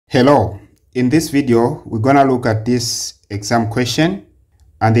Hello, in this video we're gonna look at this exam question,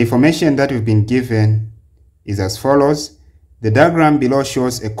 and the information that we've been given is as follows. The diagram below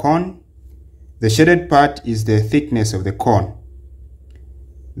shows a cone. The shaded part is the thickness of the cone.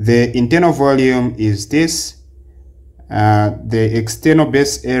 The internal volume is this. The internal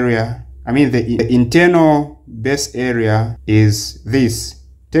base area is this.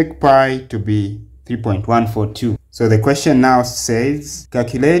 Take pi to be 3.142. So the question now says,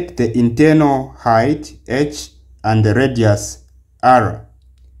 calculate the internal height h and the radius r.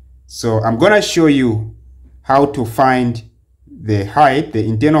 So I'm going to show you how to find the height, the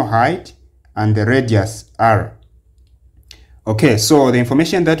internal height, and the radius r. Okay, so the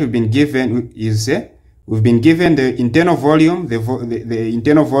information that we've been given is we've been given the internal volume, the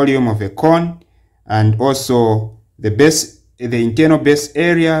internal volume of a cone, and also the internal base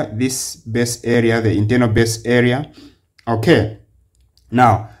area, this base area, the internal base area. Okay,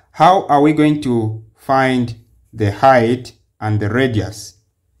 now how are we going to find the height and the radius?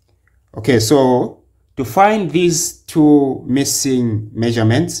 Okay, so to find these two missing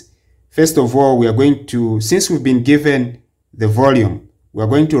measurements, first of all, we are going to, since we've been given the volume, we are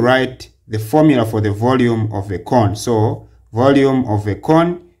going to write the formula for the volume of a cone. So volume of a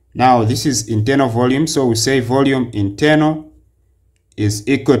cone, now this is internal volume, so we say volume internal is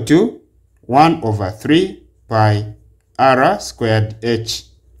equal to 1 over 3 pi r squared h.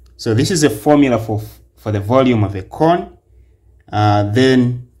 So this is a formula for the volume of a cone.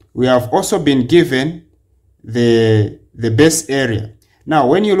 Then we have also been given the base area. Now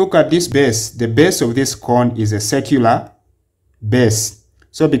when you look at this base, the base of this cone is a circular base.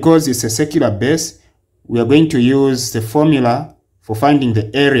 So because it's a circular base, we are going to use the formula for finding the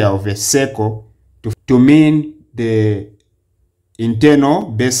area of a circle to mean the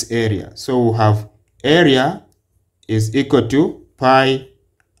internal base area. So we have area is equal to pi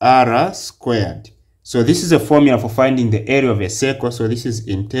r squared. So this is a formula for finding the area of a circle. So this is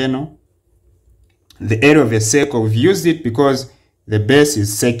internal. The area of a circle, we've used it because the base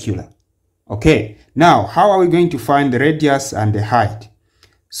is circular. Okay, now how are we going to find the radius and the height?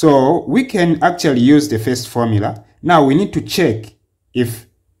 So we can actually use the first formula. Now we need to check if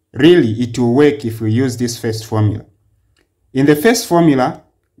really it will work if we use this first formula. In the first formula,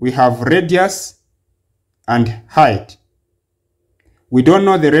 we have radius and height. We don't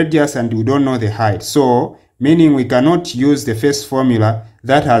know the radius and we don't know the height. So, meaning we cannot use the first formula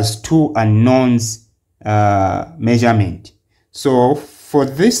that has two unknowns measurement. So, for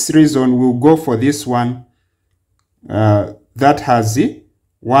this reason, we'll go for this one that has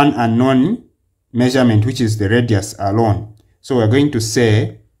one unknown measurement, which is the radius alone. So, we're going to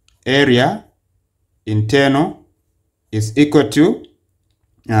say area internal is equal to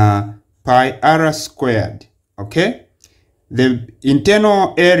pi r squared. Okay, the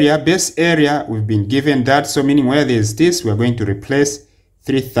internal area, base area, we've been given that, so meaning where there's this, we're going to replace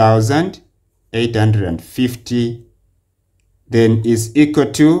 3,850, then is equal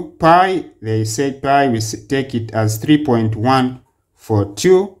to pi, they said pi, we take it as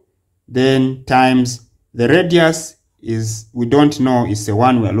 3.142, then times the radius is, we don't know, is the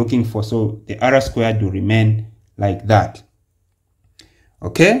one we're looking for, so the r squared will remain like that.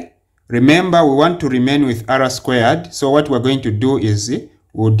 Okay, remember we want to remain with r squared, so what we're going to do is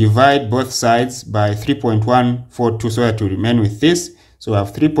we'll divide both sides by 3.142 so that to remain with this. So we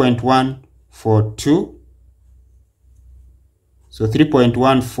have 3.142, so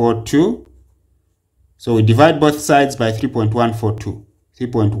 3.142, so we divide both sides by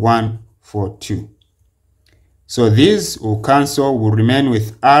 3.142. So these will cancel, will remain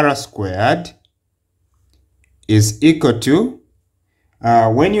with r squared is equal to,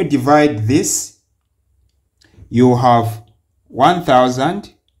 when you divide this, you have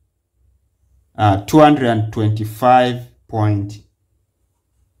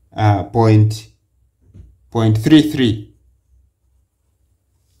 1,225.33.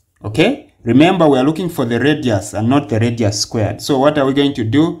 Okay, remember we are looking for the radius and not the radius squared. So what are we going to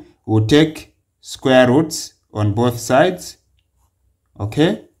do? We'll take square roots on both sides.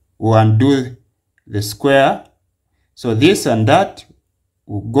 Okay, we'll undo the square. So this and that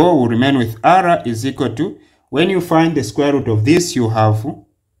will remain with r is equal to, when you find the square root of this, you have,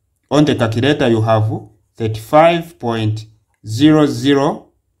 on the calculator, you have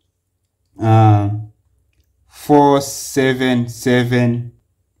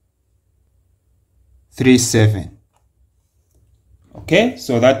Okay,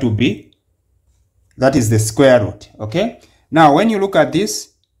 so that is the square root. Okay, now when you look at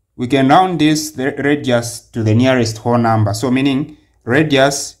this, we can round this radius to the nearest whole number. So meaning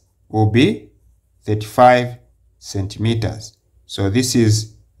radius will be 35 centimeters. So this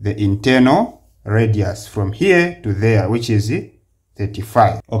is the internal radius from here to there, which is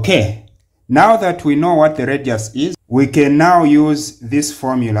 35. Okay, now that we know what the radius is, we can now use this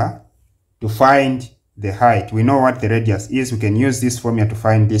formula to find the height. We know what the radius is. We can use this formula to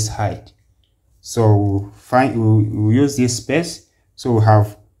find this height. So we'll use this space. So we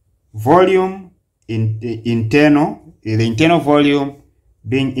have volume in the internal volume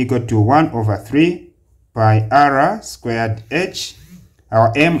being equal to 1/3 pi r squared h.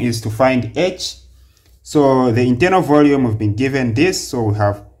 Our aim is to find h. So the internal volume we've been given this. So we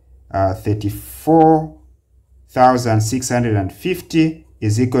have 34,650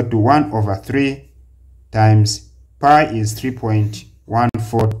 is equal to 1/3 times pi is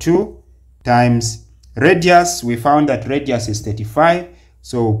 3.142 times radius. We found that radius is 35.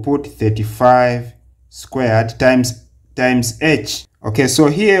 So we'll put 35 squared times h. Okay, so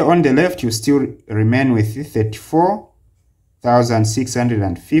here on the left, you still remain with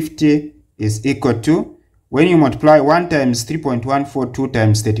 34,650 is equal to, when you multiply 1 times 3.142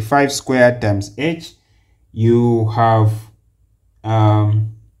 times 35 squared times h, you have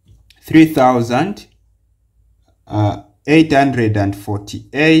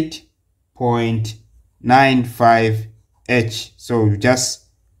 3,848.95 h. So we just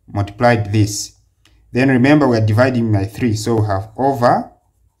multiplied this. Then remember, we are dividing by 3, so we have over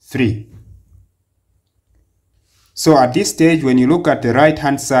 3. So at this stage, when you look at the right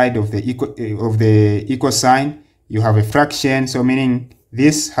hand side of the equal sign, you have a fraction. So meaning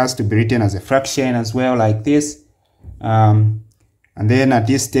this has to be written as a fraction as well, like this. And then at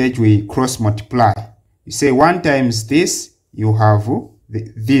this stage, we cross multiply. You say 1 times this, you have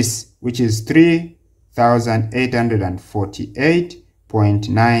this, which is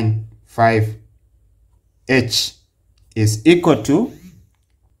 3,848.95 h is equal to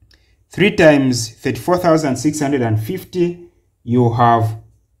 3 times 34,650, you have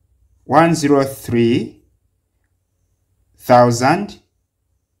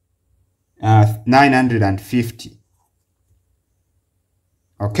 103,950.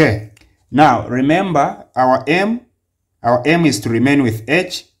 Okay, now remember, our aim is to remain with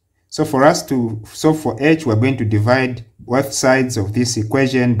h. So for us to solve for h, we're going to divide both sides of this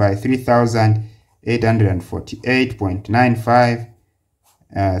equation by 3,848.95,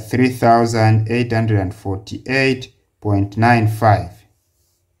 3,848.95.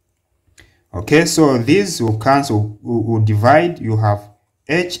 Okay, so these will cancel, will divide. You have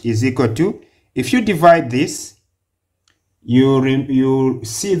h is equal to, if you divide this, you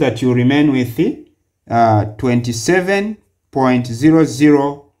see that you remain with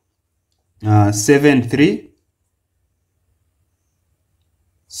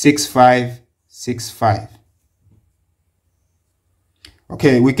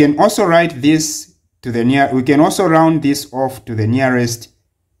Okay, we can also write this to the we can also round this off to the nearest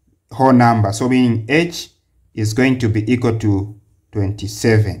whole number. So meaning h is going to be equal to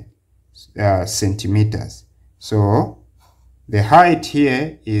 27 centimeters. So the height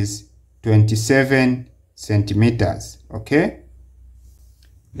here is 27 centimeters. Okay,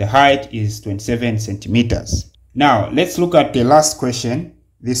 the height is 27 centimeters. Now let's look at the last question,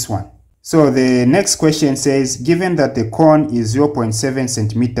 this one. So the next question says, given that the cone is 0.7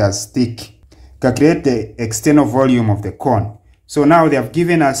 centimeters thick, calculate the external volume of the cone. So now they have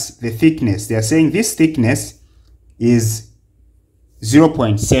given us the thickness. They are saying this thickness is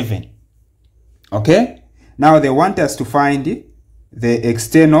 0.7. Okay? Now they want us to find the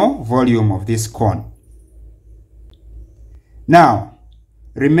external volume of this cone. Now,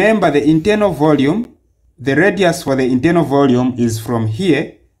 remember the internal volume, the radius for the internal volume is from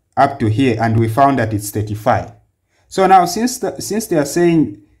here up to here, and we found that it's 35. So now since they are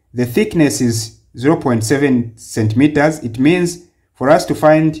saying the thickness is 0.7 centimeters, it means for us to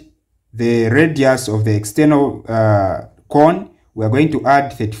find the radius of the external cone, we are going to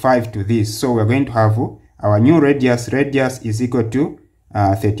add 35 to this. So we are going to have our new radius is equal to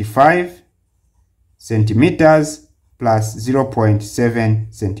 35 centimeters plus 0.7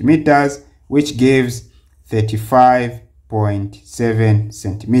 centimeters, which gives 35.7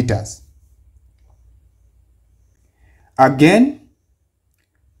 centimeters. Again,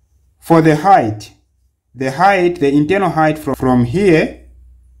 for the height, the internal height from here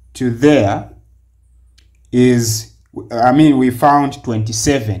to there is, we found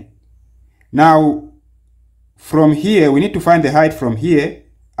 27. Now, from here, we need to find the height from here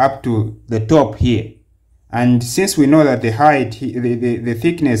up to the top here. And since we know that the height, the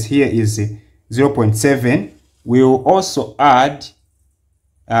thickness here is 0.7, we will also add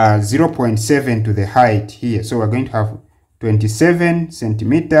 0.7 to the height here. So we're going to have 27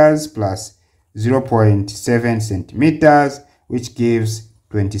 centimeters plus 0.7 centimeters, which gives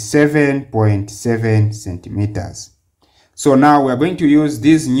 27.7 centimeters. So now we are going to use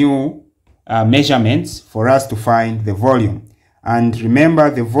these new measurements for us to find the volume. And remember,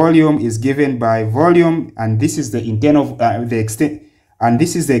 the volume is given by volume, and this is the internal, and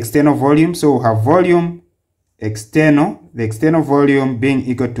this is the external volume. So we have volume external, the external volume being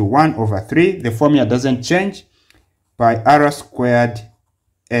equal to 1/3. The formula doesn't change, by R squared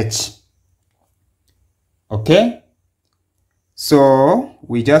H. Okay, so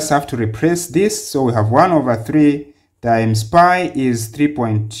we just have to replace this. So we have 1/3 times pi is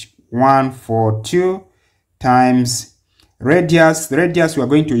 3.142 times radius. The radius, we are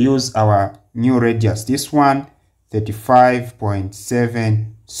going to use our new radius, this one,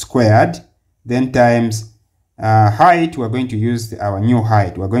 35.7 squared. Then times height, we are going to use our new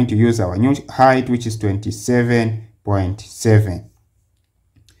height. We are going to use our new height, which is 27.7.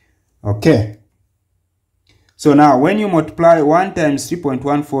 Okay. So now when you multiply 1 times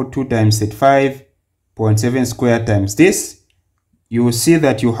 3.142 times 35.7 squared times this, you will see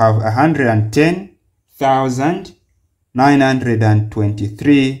that you have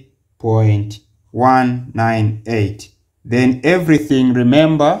 110,923.198. Then everything,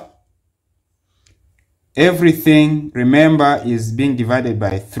 remember, is being divided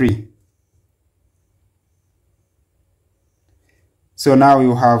by 3. So now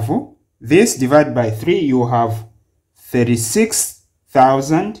you have this divided by 3, you have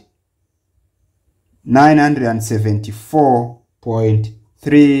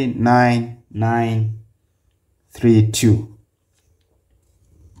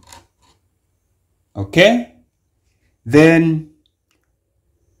Okay, then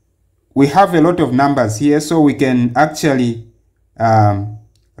we have a lot of numbers here, so we can actually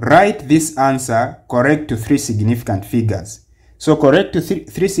write this answer correct to 3 significant figures. So correct to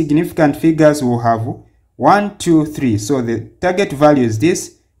 3 significant figures, we'll have 1, 2, 3. So the target value is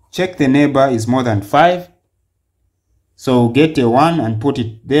this. Check the neighbor is more than 5. So get a 1 and put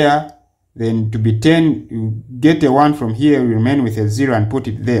it there. Then to be 10, you get a 1 from here, you remain with a 0 and put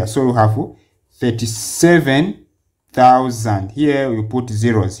it there. So you have 37,000. Here we put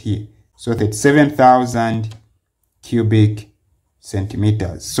zeros here. So 37,000 cubic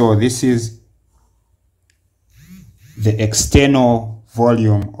centimeters. So this is the external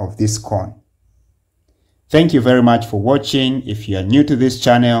volume of this cone. Thank you very much for watching. If you are new to this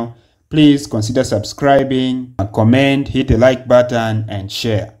channel, please consider subscribing, comment, hit the like button and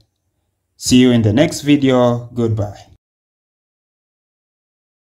share. See you in the next video. Goodbye.